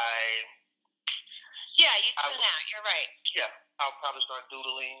 you tune out. You're right. Yeah, I'll probably start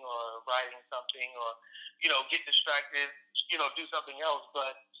doodling or writing something, or get distracted, do something else.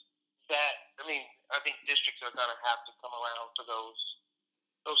 But I think districts are going to have to come around for those.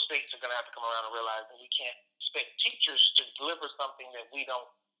 Those states are going to have to come around and realize that we can't expect teachers to deliver something that we don't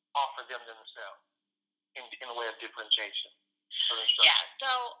offer them themselves in a way of differentiation. Yeah, so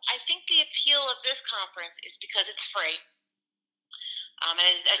I think the appeal of this conference is because it's free. And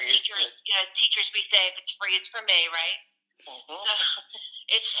as teachers, we say, if it's free, it's for me, right? Mm-hmm. So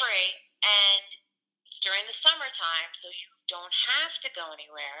it's free, and it's during the summertime, so you don't have to go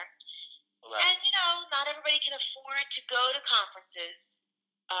anywhere. Right. And, not everybody can afford to go to conferences.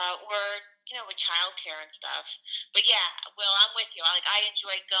 Or with childcare and stuff. But yeah, Will, I'm with you. I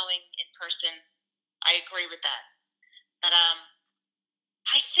enjoy going in person. I agree with that. But I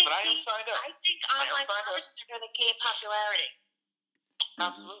think online conferences are going to gain popularity.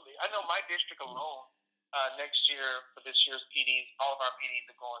 Absolutely. I know my district alone. Next year for this year's PDs, all of our PDs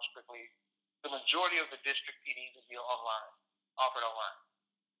are going strictly. The majority of the district PDs will be offered online.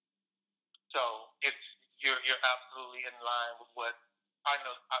 So you're absolutely in line with what. I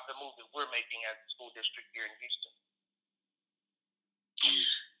know the move that we're making as a school district here in Houston.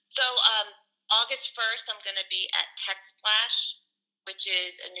 So August 1st, I'm going to be at Tech Splash, which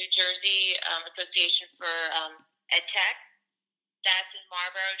is a New Jersey association for EdTech. That's in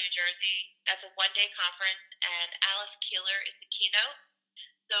Marlboro, New Jersey. That's a one-day conference, and Alice Keeler is the keynote.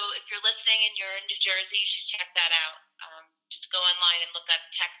 So if you're listening and you're in New Jersey, you should check that out. Just go online and look up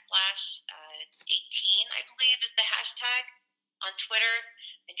Tech Splash. 18, I believe, is the hashtag on Twitter,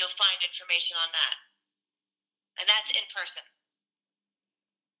 and you'll find information on that. And that's in person.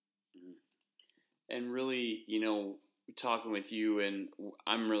 And really, talking with you, and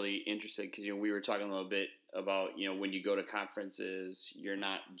I'm really interested because we were talking a little bit about when you go to conferences, you're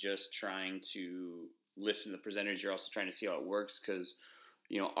not just trying to listen to the presenters, you're also trying to see how it works. Because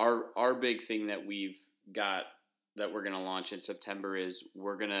our big thing that we've got that we're going to launch in September is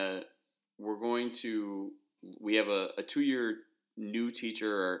we have a 2-year new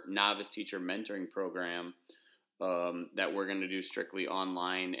teacher or novice teacher mentoring program that we're going to do strictly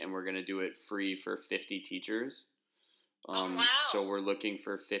online, and we're going to do it free for 50 teachers. Wow. So we're looking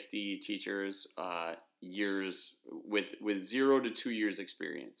for 50 teachers, years with 0 to 2 years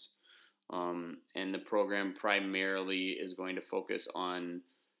experience. And the program primarily is going to focus on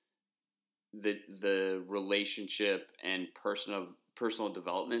the relationship and personal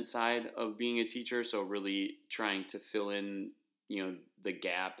development side of being a teacher. So really trying to fill in, the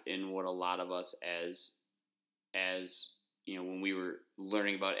gap in what a lot of us as when we were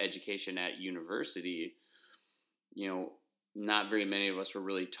learning about education at university, not very many of us were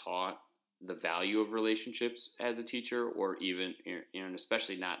really taught the value of relationships as a teacher, or even, and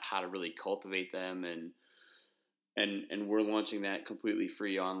especially not how to really cultivate them. And we're launching that completely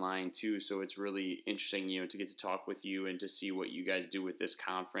free online too. So it's really interesting, to get to talk with you and to see what you guys do with this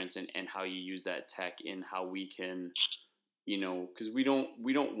conference and how you use that tech in how we can, because we really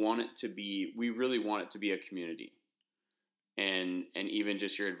want it to be a community. And even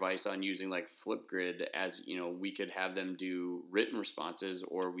just your advice on using like Flipgrid, as we could have them do written responses,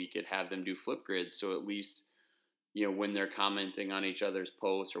 or we could have them do Flipgrid. So at least, when they're commenting on each other's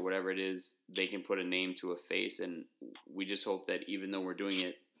posts or whatever it is, they can put a name to a face. And we just hope that even though we're doing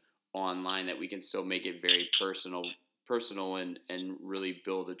it online, that we can still make it very personal and really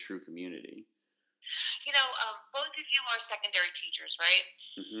build a true community. Both of you are secondary teachers, right?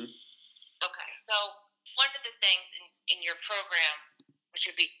 Mm-hmm. Okay, so one of the things in your program, which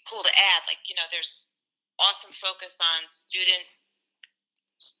would be cool to add, there's awesome focus on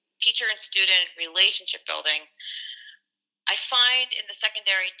teacher and student relationship building. I find in the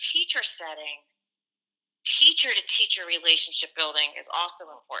secondary teacher setting, teacher to teacher relationship building is also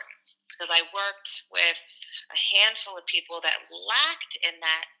important, because I worked with a handful of people that lacked in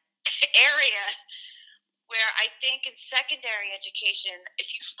that area, where I think in secondary education, if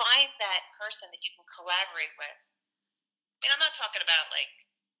you find that person that you can collaborate with, I'm not talking about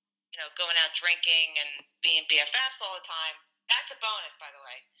going out drinking and being BFFs all the time. That's a bonus, by the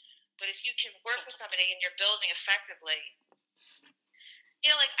way. But if you can work with somebody and you're building effectively,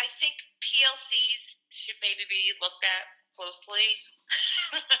 I think PLCs should maybe be looked at closely.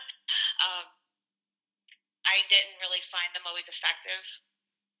 I didn't really find them always effective.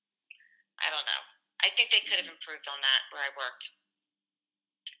 I don't know. I think they could have improved on that where I worked.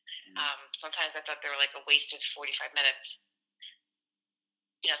 Sometimes I thought they were like a waste of 45 minutes.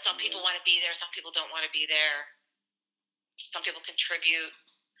 Some people want to be there, some people don't want to be there. Some people contribute.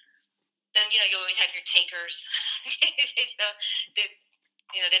 Then, you always have your takers.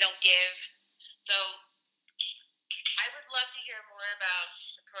 They don't give. So I would love to hear more about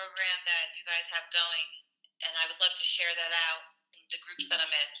the program that you guys have going, and I would love to share that out in the groups that I'm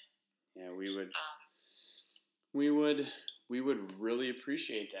in. Yeah, we would really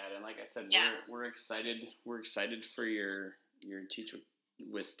appreciate that. And like I said, we're excited. We're excited for your Teach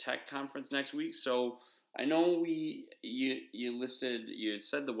with Tech conference next week. So I know you said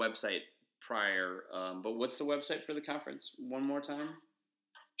the website prior, but what's the website for the conference one more time?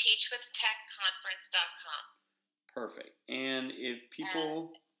 teachwithtechconference.com. Perfect. And if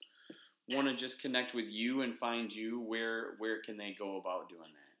people want to just connect with you and find you, where can they go about doing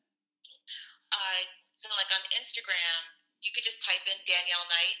that? So on Instagram, you could just type in Danielle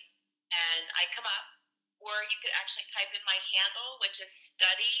Knight and I come up, or you could actually type in my handle, which is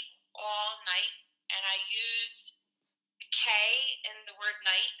Study All Night, and I use the K in the word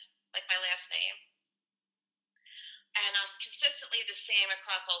night, like my last name. And I'm consistently the same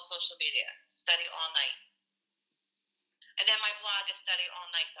across all social media, Study All Night. And then my blog is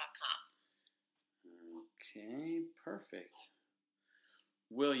studyallnight.com. Okay, perfect.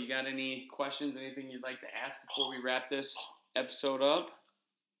 Will, you got any questions, anything you'd like to ask before we wrap this episode up?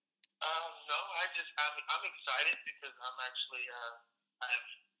 No, I'm excited because I'm actually, I've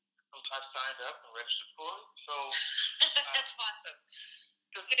signed up and registered for it. So that's awesome.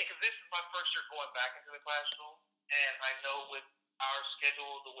 Because this is my first year going back into the classroom, and I know with our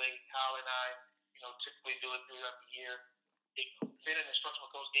schedule, the way Kyle and I, typically do it throughout the year, being an instructional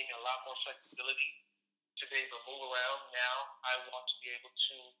coach gave me a lot more flexibility to be able to move around. Now I want to be able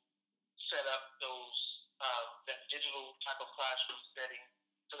to set up those that digital type of classroom setting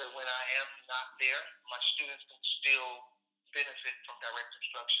so that when I am not there, my students can still benefit from direct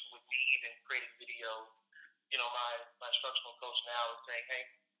instruction with me even creating video my instructional coach now is saying, hey,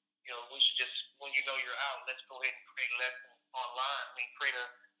 we should just, when you're out, let's go ahead and create lessons online. I mean, create a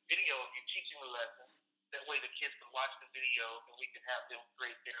video of you teaching the lesson. That way the kids can watch the video and we can have them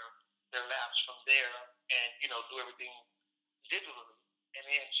create their labs from there and, do everything digitally. And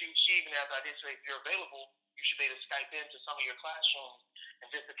then she even asked, I did say, if you're available, you should be able to Skype into some of your classrooms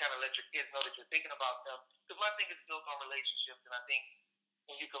and just to kind of let your kids know that you're thinking about them. Because my thing is built on relationships, and I think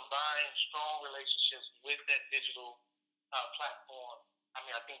when you combine strong relationships with that digital platform, I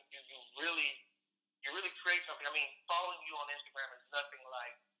mean, I think you really create something. I mean, following you on Instagram is nothing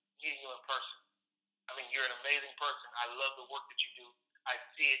like meeting you in person. I mean, you're an amazing person. I love the work that you do. I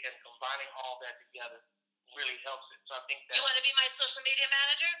see it, and combining all that together really helps it. So I think that... You want to be my social media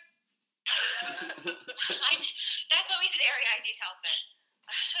manager? That's always an area I need help in.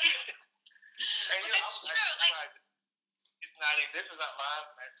 And that's true. It's not. This is not my...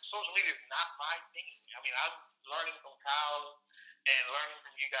 Social media is not my thing. I mean, I'm learning from Kyle and learning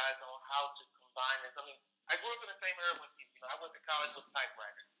from you guys on how to combine this. I mean, I grew up in the same era with you. I went to college with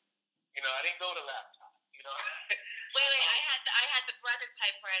typewriters. I didn't go to laptop. Wait! I had the brother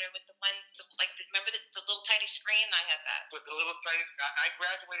typewriter with the one, remember the little tiny screen? I had that. With the little tiny. I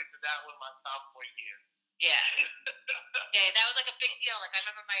graduated to that one my sophomore year. Yeah. Yeah, that was like a big deal. Like, I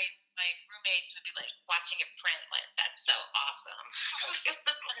remember my roommates would be like watching it print. Like, that's so awesome.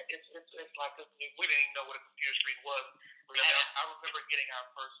 It's like we didn't even know what a computer screen was. I remember getting our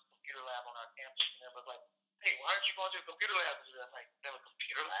first computer lab on our campus, and everybody was like, "Hey, why aren't you going to a computer lab?" And I'm like, "They have a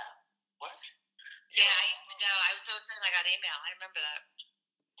computer lab? What?" Yeah, I used to go. I was so excited I got an email. I remember that.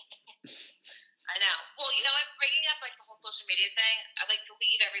 I know. Well, you know what? Bringing up like the whole social media thing, I'd like to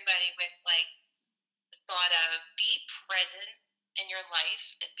leave everybody with like the thought of be present in your life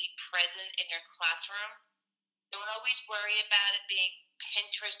and be present in your classroom. Don't always worry about it being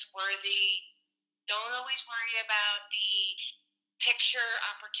Pinterest worthy. Don't always worry about the picture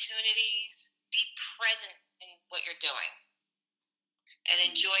opportunities. Be present in what you're doing. And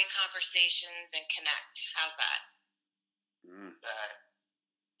enjoy conversations and connect. How's that?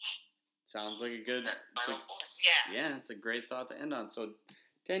 Sounds like a good... Yeah, it's a great thought to end on. So,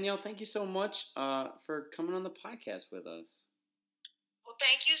 Danielle, thank you so much for coming on the podcast with us. Well,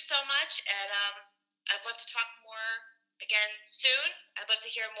 thank you so much. And I'd love to talk more again soon. I'd love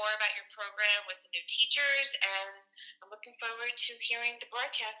to hear more about your program with the new teachers. And I'm looking forward to hearing the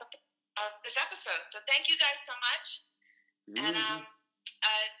broadcast of this episode. So thank you guys so much. And...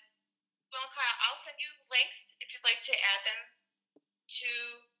 well, Kyle, I'll send you links if you'd like to add them to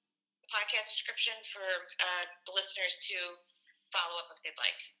the podcast description for the listeners to follow up if they'd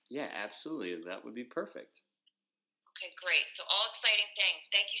like. Yeah, absolutely. That would be perfect. Okay, great. So all exciting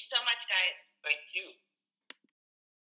things. Thank you so much, guys. Thank you.